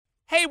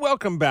Hey,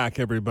 welcome back,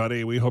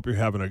 everybody. We hope you're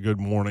having a good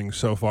morning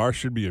so far.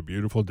 Should be a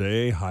beautiful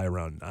day, high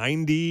around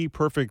 90.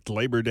 Perfect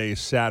Labor Day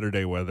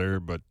Saturday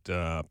weather, but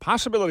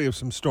possibility of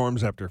some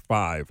storms after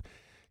 5.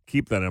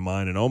 Keep that in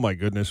mind. And oh my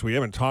goodness, we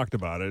haven't talked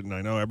about it, and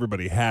I know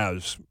everybody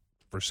has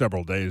for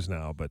several days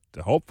now, but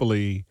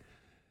hopefully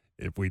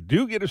if we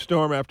do get a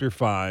storm after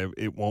 5,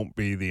 it won't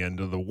be the end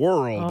of the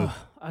world.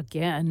 Oh,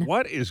 again.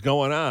 What is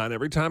going on?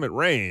 Every time it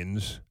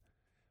rains,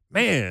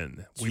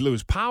 man, we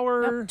lose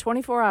power. Yep,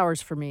 24 hours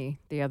for me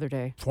the other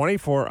day.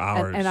 24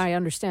 hours. And I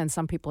understand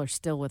some people are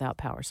still without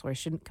power, so I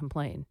shouldn't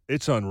complain.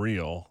 It's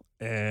unreal.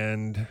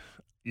 And,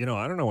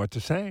 I don't know what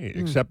to say,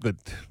 except that,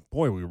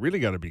 boy, we really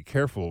got to be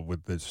careful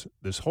with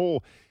this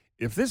whole,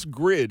 if this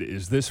grid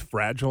is this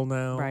fragile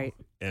now, Right.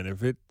 and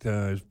if it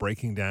is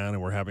breaking down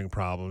and we're having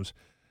problems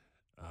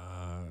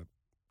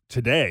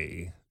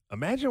today,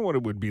 imagine what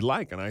it would be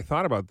like. And I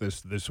thought about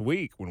this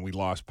week when we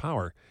lost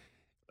power.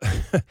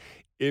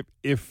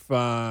 If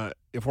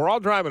we're all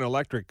driving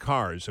electric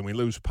cars and we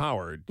lose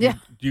power, do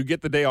you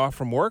get the day off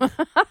from work?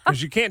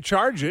 Because you can't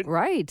charge it.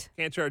 Right.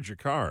 Can't charge your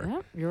car.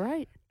 Yeah, you're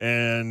right.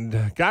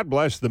 And God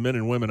bless the men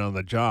and women on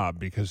the job,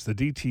 because the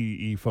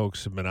DTE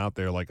folks have been out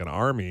there like an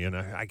army, and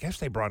I guess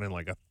they brought in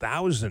like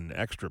 1,000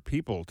 extra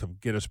people to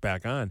get us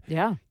back on.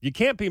 Yeah. You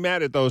can't be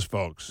mad at those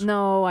folks.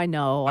 No, I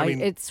know. I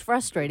mean, it's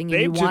frustrating,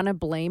 and you want to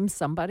blame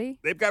somebody.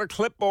 They've got a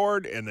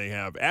clipboard, and they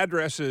have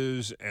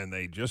addresses, and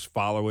they just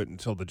follow it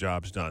until the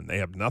job's done. They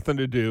have nothing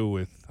to do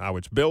with how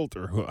it's built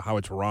or how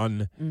it's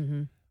run.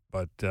 Mm-hmm.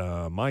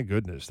 But my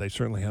goodness, they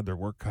certainly had their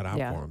work cut out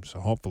Yeah. for them. So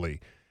hopefully,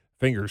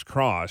 fingers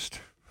crossed.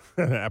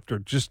 After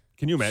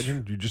can you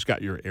imagine? You just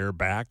got your air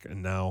back,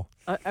 and now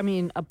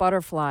a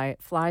butterfly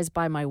flies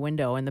by my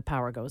window and the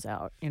power goes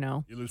out. you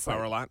lose It's power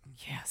like, a lot.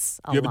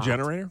 Yes, Do you have lot. a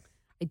generator?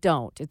 I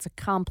don't. It's a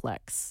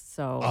complex,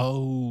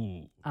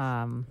 so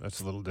That's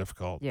a little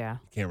difficult. yeah.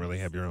 You can't really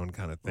have your own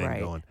kind of thing Right.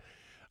 going.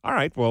 All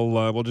right. Well,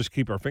 we'll just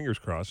keep our fingers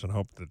crossed and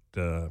hope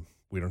that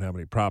we don't have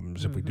any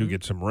problems if we do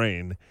get some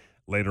rain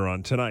later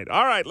on tonight.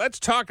 All right. Let's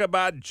talk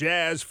about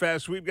Jazz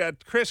Fest. We've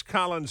got Chris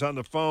Collins on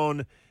the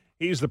phone.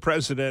 He's the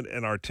president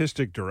and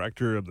artistic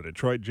director of the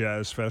Detroit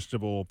Jazz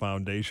Festival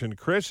Foundation.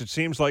 Chris, it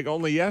seems like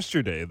only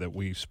yesterday that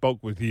we spoke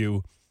with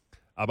you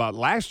about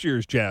last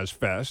year's Jazz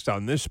Fest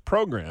on this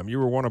program. You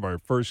were one of our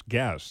first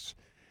guests.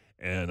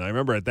 And I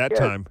remember at that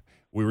time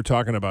we were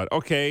talking about,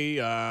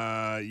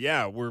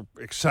 we're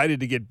excited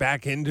to get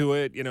back into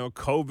it.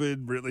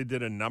 COVID really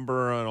did a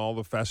number on all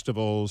the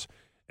festivals,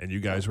 and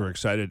you guys were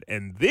excited.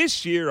 And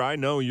this year, I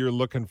know you're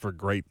looking for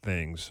great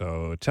things.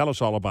 So tell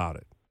us all about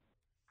it.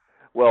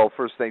 Well,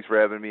 first, thanks for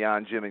having me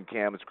on, Jim and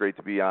Cam. It's great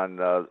to be on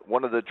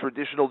one of the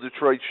traditional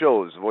Detroit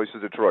shows, Voice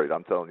of Detroit.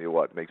 I'm telling you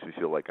what, makes me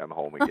feel like I'm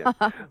home again.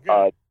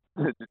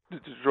 The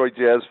Detroit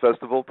Jazz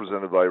Festival,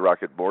 presented by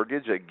Rocket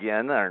Mortgage.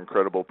 Again, our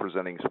incredible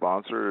presenting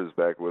sponsor is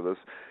back with us.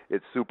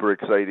 It's super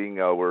exciting.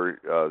 We're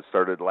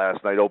started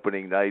last night,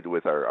 opening night,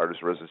 with our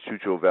artist resident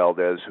Chucho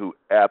Valdez, who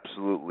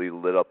absolutely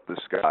lit up the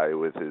sky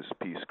with his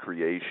piece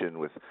Creation,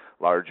 with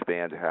large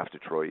band, half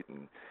Detroit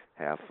and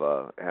half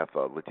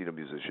Latino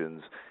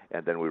musicians,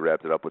 and then we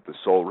wrapped it up with the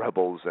Soul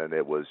Rebels, and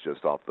it was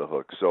just off the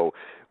hook. So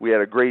we had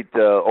a great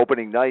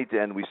opening night,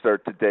 and we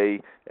start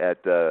today at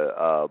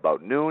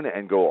about noon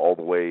and go all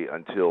the way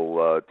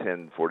until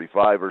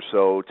 10:45 or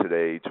so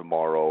today,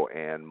 tomorrow,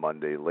 and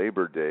Monday,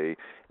 Labor Day.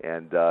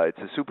 And it's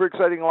a super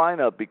exciting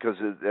lineup because,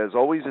 as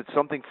always, it's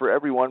something for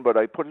everyone, but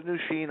I put a new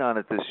sheen on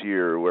it this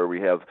year where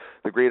we have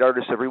the great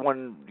artists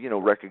everyone,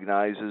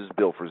 recognizes: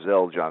 Bill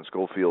Frisell, John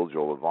Schofield,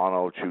 Joe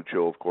Lovano,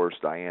 Chucho, of course,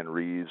 Diane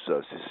Reeves,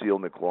 Cecile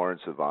McLaurin,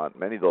 Savant,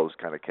 many of those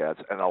kind of cats,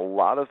 and a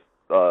lot of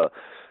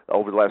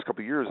over the last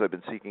couple of years, I've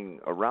been seeking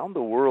around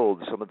the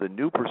world some of the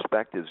new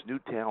perspectives, new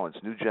talents,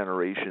 new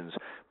generations,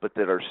 but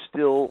that are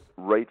still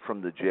right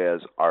from the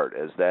jazz art,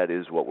 as that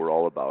is what we're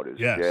all about, is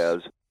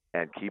jazz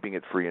and keeping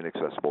it free and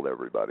accessible to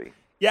everybody.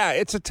 Yeah,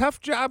 it's a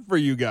tough job for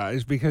you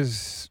guys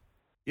because,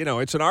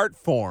 it's an art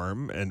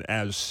form, and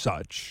as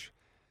such,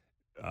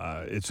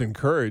 it's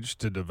encouraged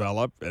to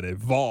develop and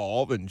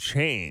evolve and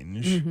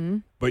change. Mm-hmm.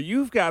 But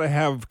you've got to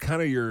have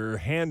kind of your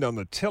hand on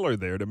the tiller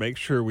there to make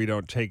sure we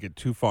don't take it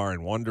too far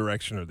in one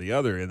direction or the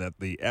other, and that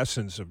the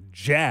essence of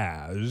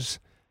jazz,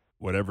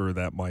 whatever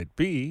that might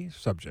be,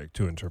 subject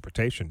to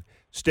interpretation,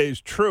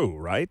 stays true,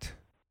 right?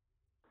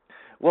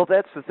 Well,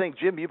 that's the thing,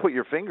 Jim. You put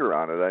your finger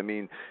on it. I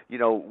mean,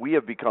 we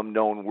have become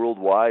known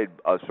worldwide,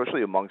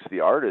 especially amongst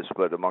the artists,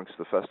 but amongst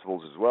the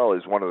festivals as well,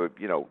 as one of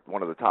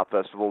the top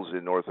festivals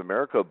in North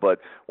America, but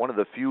one of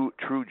the few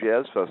true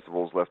jazz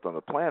festivals left on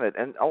the planet.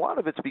 And a lot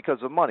of it's because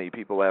of money.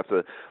 People have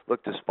to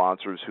look to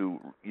sponsors who,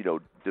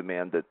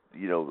 demand that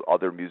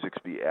other musics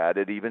be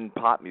added, even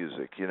pop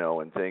music,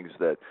 and things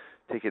that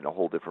take it in a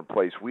whole different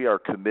place. We are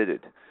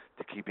committed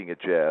to keeping it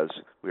jazz.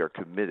 We are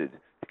committed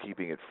to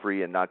keeping it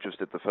free, and not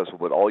just at the festival,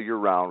 but all year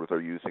round with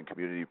our youth and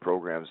community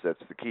programs.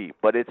 That's the key.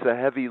 But it's a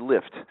heavy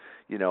lift.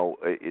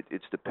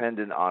 It's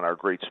dependent on our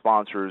great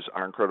sponsors,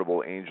 our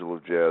incredible angel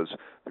of jazz,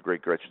 the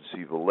great Gretchen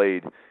C.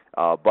 Valade,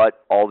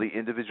 But all the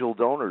individual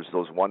donors,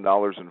 those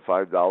 $1 and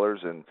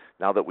 $5, and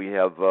now that we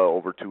have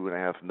over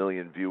 2.5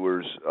 million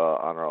viewers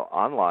on our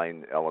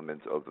online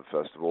element of the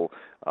festival,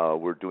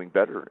 we're doing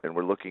better, and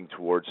we're looking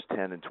towards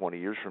 10 and 20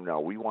 years from now.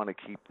 We want to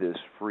keep this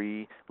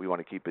free. We want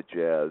to keep it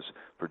jazz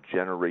for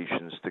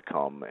generations to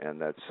come, and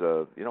that's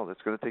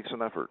that's going to take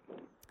some effort.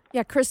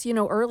 Yeah, Chris,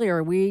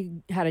 earlier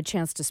we had a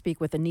chance to speak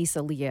with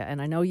Anissa Leah,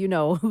 and I know you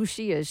know who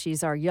she is.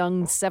 She's our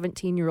young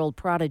 17-year-old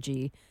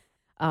prodigy,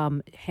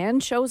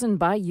 hand-chosen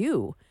by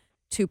you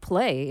to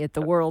play at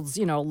the world's,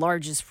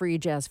 largest free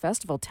jazz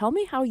festival. Tell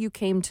me how you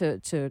came to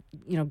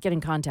get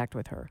in contact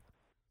with her.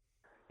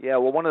 Yeah,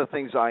 well, one of the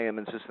things I am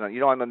insisting on,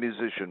 I'm a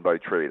musician by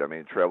trade. I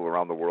mean, travel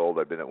around the world.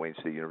 I've been at Wayne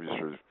State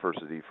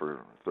University for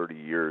 30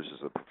 years as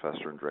a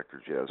professor and director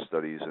of jazz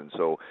studies, and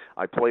so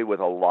I play with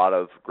a lot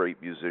of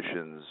great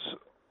musicians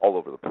all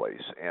over the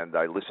place, and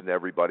I listen to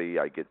everybody.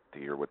 I get to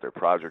hear what their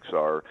projects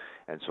are,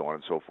 and so on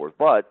and so forth.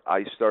 But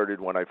I started,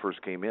 when I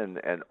first came in,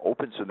 an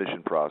open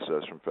submission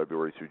process from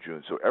February through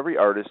June. So every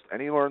artist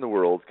anywhere in the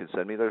world can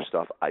send me their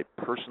stuff. I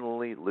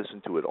personally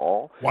listen to it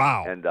all.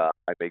 Wow. And I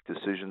make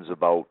decisions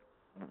about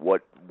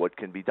what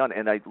can be done,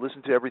 and I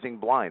listen to everything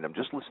blind. I'm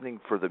just listening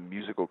for the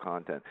musical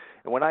content.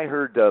 And when I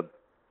heard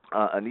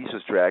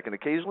Anissa's track, and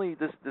occasionally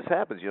this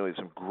happens, you have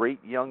some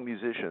great young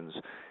musicians,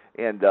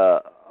 and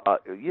I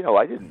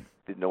didn't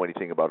know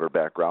anything about her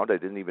background. I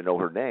didn't even know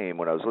her name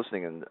when I was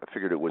listening, and I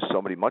figured it was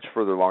somebody much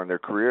further along in their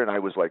career, and I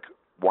was like,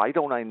 why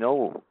don't I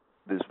know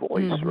this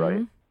voice,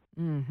 right?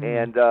 Mm-hmm.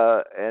 And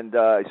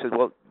I said,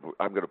 well,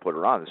 I'm going to put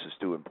her on. This is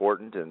too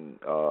important. And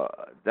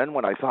then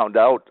when I found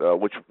out,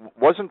 which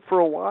wasn't for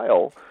a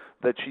while,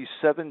 that she's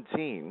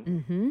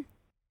 17,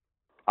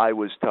 I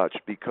was touched,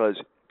 because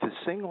to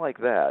sing like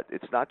that,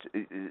 it's not.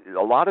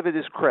 A lot of it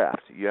is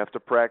craft. You have to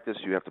practice.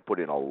 You have to put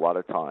in a lot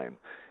of time.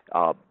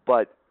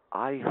 But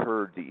I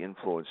heard the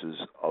influences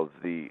of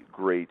the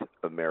great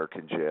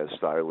American jazz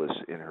stylists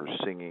in her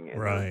singing and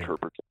her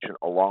interpretation,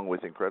 along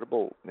with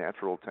incredible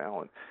natural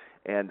talent.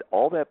 And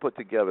all that put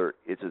together,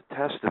 it's a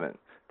testament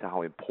to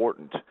how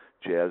important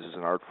jazz as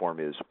an art form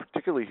is,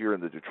 particularly here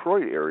in the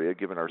Detroit area,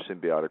 given our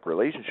symbiotic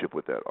relationship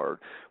with that art,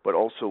 but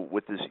also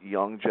with this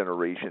young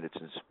generation. It's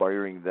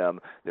inspiring them.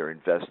 They're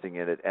investing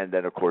in it. And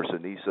then, of course,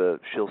 Anissa,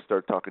 she'll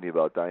start talking to you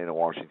about Diana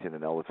Washington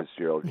and Ella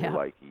Fitzgerald, and you're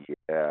like,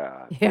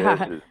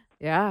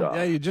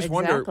 Yeah, you just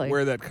wonder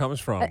where that comes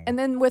from. And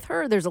then with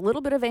her, there's a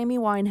little bit of Amy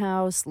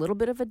Winehouse, a little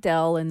bit of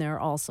Adele in there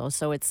also.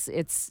 So it's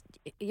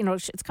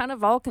kind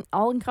of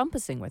all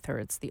encompassing with her.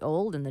 It's the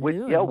old and the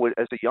new. Yeah,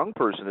 as a young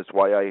person, it's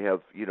why I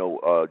have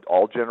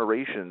all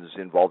generations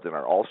involved in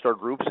our all-star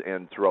groups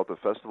and throughout the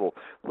festival.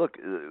 Look,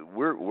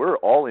 we're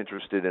all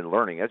interested in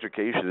learning.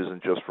 Education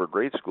isn't just for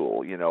grade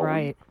school.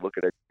 Right. We look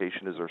at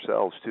education as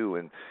ourselves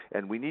too,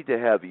 and we need to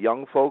have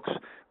young folks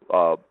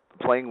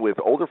playing with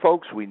older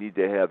folks. We need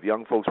to have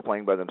young folks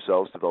playing by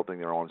themselves, developing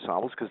their own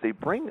ensembles, because they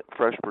bring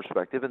fresh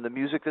perspective in the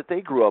music that they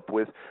grew up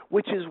with,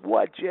 which is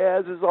what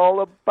jazz is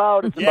all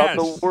about. It's about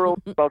the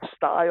world, it's about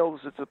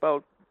styles, it's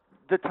about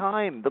the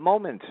time, the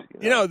moment.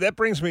 That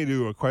brings me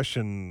to a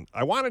question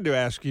I wanted to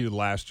ask you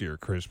last year,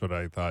 Chris, but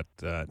I thought,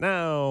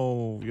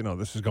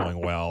 this is going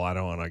well. I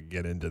don't want to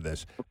get into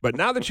this. But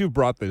now that you've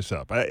brought this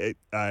up,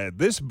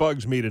 this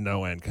bugs me to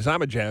no end, because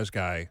I'm a jazz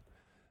guy.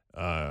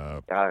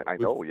 I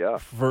know, yeah.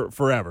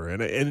 Forever.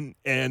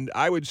 And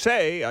I would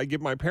say I give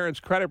my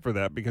parents credit for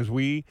that, because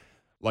we,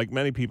 like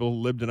many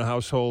people, lived in a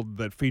household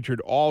that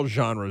featured all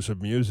genres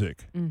of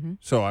music. Mm-hmm.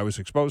 So I was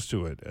exposed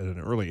to it at an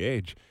early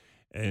age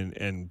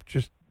and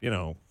just,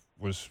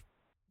 was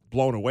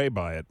blown away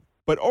by it.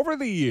 But over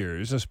the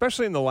years,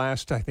 especially in the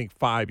last, I think,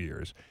 5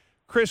 years,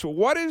 Chris,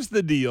 what is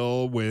the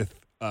deal with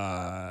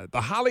the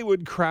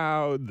Hollywood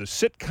crowd, the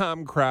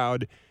sitcom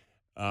crowd,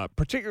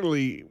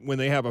 particularly when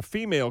they have a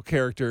female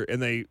character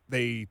and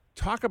they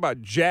talk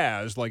about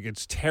jazz like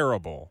it's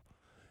terrible?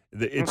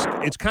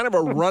 It's kind of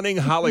a running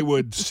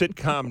Hollywood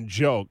sitcom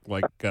joke,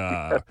 like,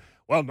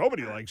 well,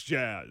 nobody likes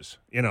jazz,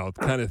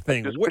 kind of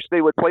thing. Just wish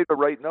they would play the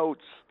right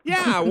notes.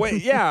 Yeah,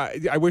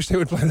 I wish they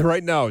would play the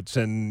right notes,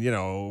 and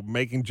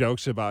making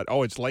jokes about,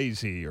 it's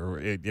lazy,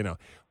 or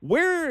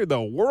where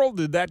the world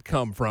did that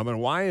come from,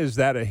 and why is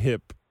that a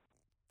hip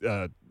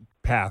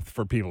path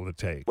for people to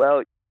take?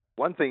 Well,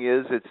 one thing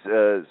is,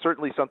 it's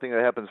certainly something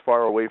that happens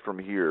far away from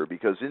here,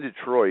 because in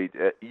Detroit,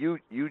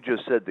 you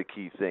just said the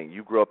key thing.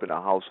 You grew up in a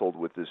household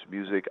with this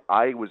music.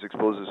 I was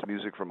exposed to this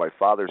music from my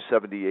father's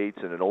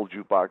 78s and an old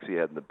jukebox he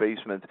had in the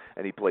basement,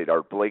 and he played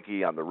Art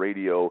Blakey on the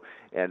radio,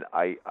 and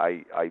I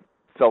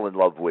fell in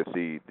love with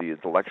the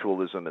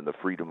intellectualism and the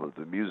freedom of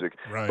the music.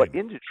 Right. But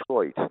in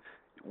Detroit,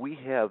 we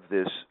have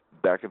this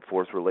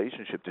back-and-forth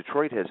relationship.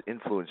 Detroit has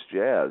influenced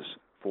jazz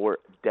for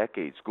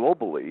decades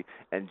globally,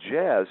 and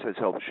jazz has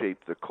helped shape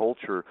the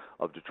culture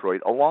of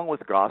Detroit, along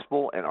with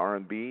gospel and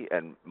R&B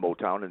and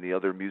Motown and the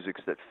other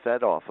musics that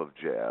fed off of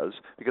jazz.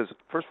 Because,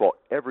 first of all,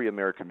 every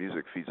American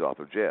music feeds off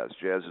of jazz.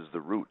 Jazz is the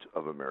root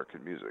of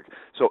American music.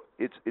 So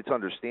it's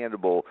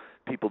understandable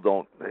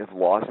people have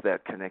lost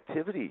that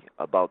connectivity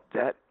about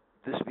that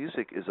this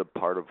music is a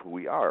part of who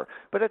we are.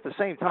 But at the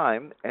same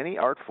time, any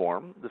art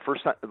form, the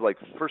first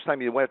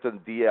time you went to the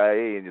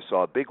DIA and you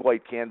saw a big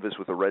white canvas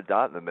with a red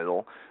dot in the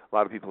middle, a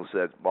lot of people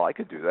said, "Well, I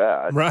could do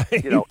that."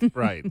 Right. You know,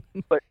 Right.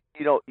 but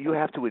you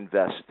have to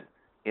invest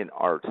in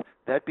art.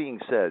 That being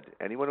said,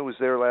 anyone who was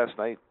there last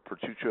night for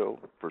Chucho,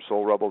 for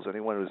Soul Rebels,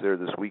 anyone who was there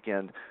this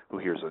weekend who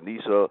hears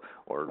Anissa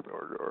or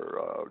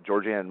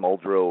Georgianne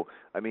Muldrow,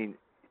 I mean,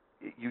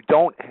 you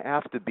don't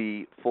have to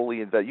be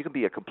fully invested. You can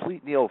be a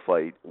complete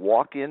neophyte,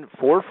 walk in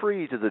for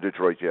free to the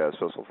Detroit Jazz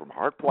Festival from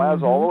Hart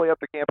Plaza all the way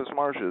up to Campus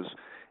Martius,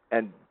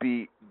 and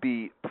be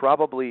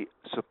probably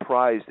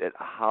surprised at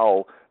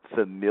how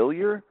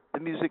familiar the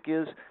music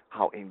is,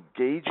 how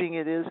engaging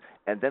it is,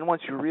 and then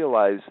once you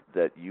realize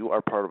that you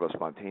are part of a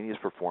spontaneous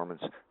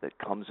performance that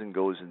comes and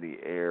goes in the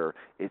air,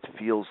 it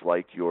feels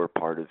like you're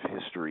part of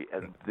history,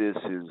 and this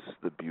is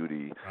the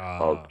beauty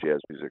of jazz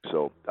music.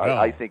 So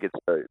I think it's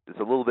a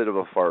little bit of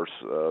a farce,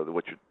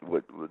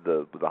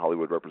 the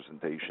Hollywood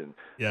representation.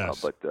 Yes,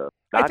 but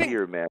not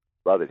here, man.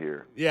 Love it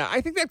here. Yeah, I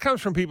think that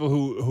comes from people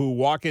who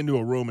walk into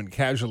a room and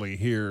casually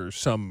hear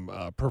some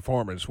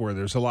performance where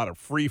there's a lot of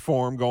free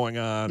form going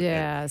on.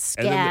 Yeah,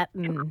 scat.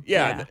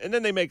 And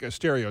then they make a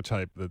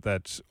stereotype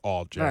that's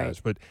all jazz. Right.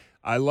 But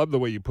I love the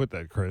way you put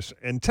that, Chris.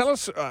 And tell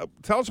us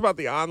about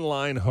the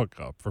online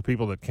hookup for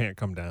people that can't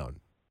come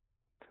down.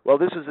 Well,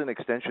 this is an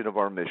extension of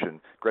our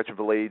mission. Gretchen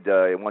Valade,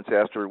 I once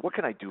asked her, "What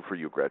can I do for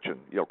you, Gretchen?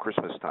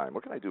 Christmas time.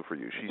 What can I do for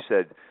you?" She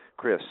said,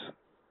 "Chris,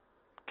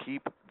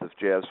 keep the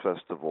Jazz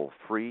Festival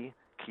free,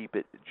 keep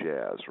it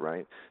jazz,"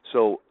 right?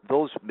 So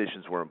those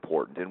missions were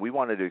important, and we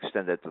wanted to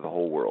extend that to the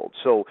whole world.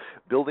 So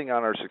building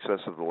on our success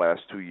of the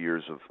last 2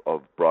 years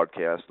of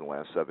broadcast and the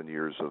last 7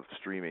 years of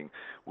streaming,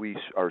 we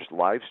are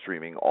live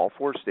streaming all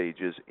 4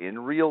 stages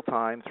in real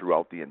time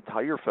throughout the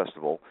entire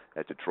festival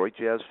at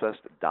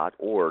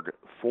DetroitJazzFest.org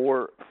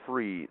for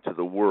free to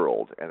the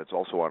world. And it's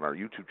also on our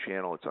YouTube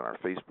channel, it's on our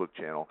Facebook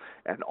channel,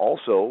 and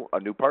also a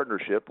new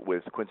partnership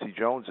with Quincy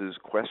Jones's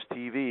Quest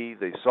TV.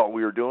 They saw what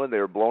we were doing, they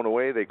were blown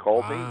away, they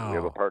called me. We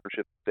have a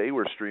partnership. They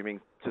were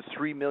streaming to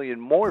 3 million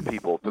more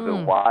people to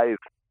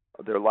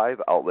their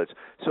live outlets.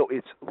 So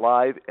it's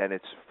live and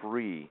it's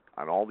free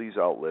on all these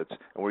outlets,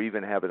 and we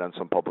even have it on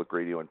some public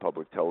radio and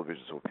public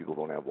television, so if people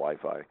don't have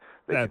Wi-Fi,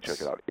 they can check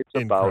it out. It's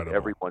incredible. About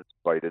everyone's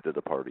invited to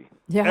the party.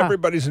 Yeah.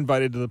 Everybody's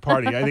invited to the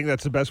party. I think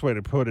that's the best way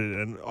to put it.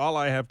 And all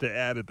I have to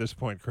add at this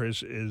point,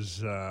 Chris,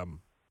 is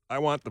I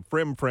want the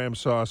Frim Fram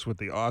sauce with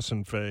the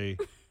Austin Fay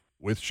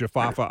with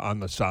Shafafa on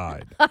the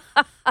side.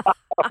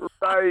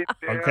 Right,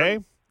 man. Okay?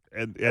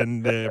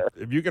 And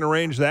if you can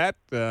arrange that,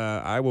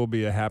 I will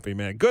be a happy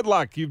man. Good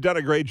luck. You've done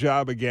a great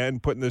job again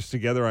putting this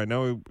together. I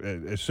know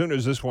as soon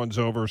as this one's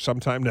over,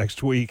 sometime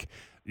next week,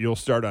 you'll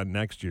start on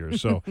next year.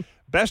 So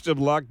best of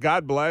luck.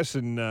 God bless,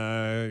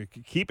 and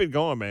keep it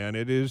going, man.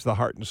 It is the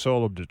heart and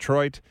soul of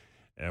Detroit,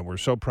 and we're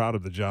so proud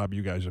of the job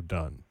you guys have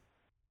done.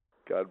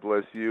 God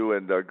bless you,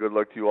 and good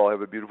luck to you all.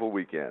 Have a beautiful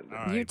weekend.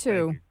 All right, you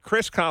too.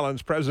 Chris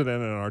Collins,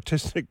 president and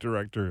artistic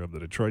director of the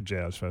Detroit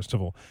Jazz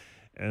Festival.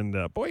 And,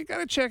 boy, you got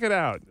to check it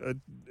out.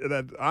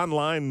 That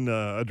online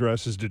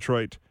address is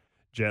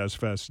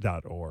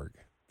DetroitJazzFest.org.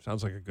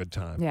 Sounds like a good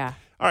time. Yeah.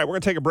 All right, we're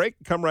going to take a break,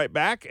 come right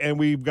back, and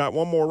we've got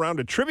one more round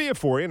of trivia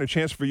for you and a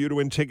chance for you to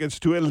win tickets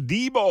to El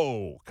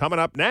Devo coming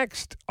up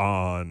next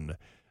on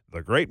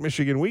the Great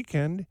Michigan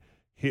Weekend.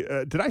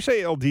 Did I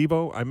say El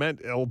Devo? I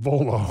meant El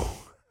Volo.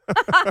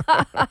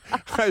 I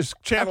was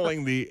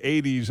channeling the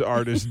 80s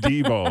artist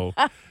Devo.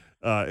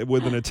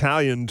 With an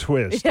Italian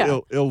twist, Yeah.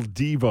 Il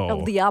Divo.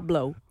 El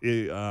Diablo.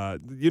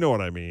 You know what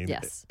I mean.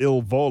 Yes.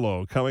 Il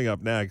Volo coming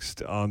up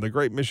next on the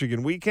Great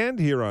Michigan Weekend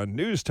here on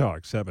News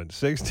Talk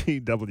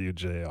 760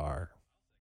 WJR.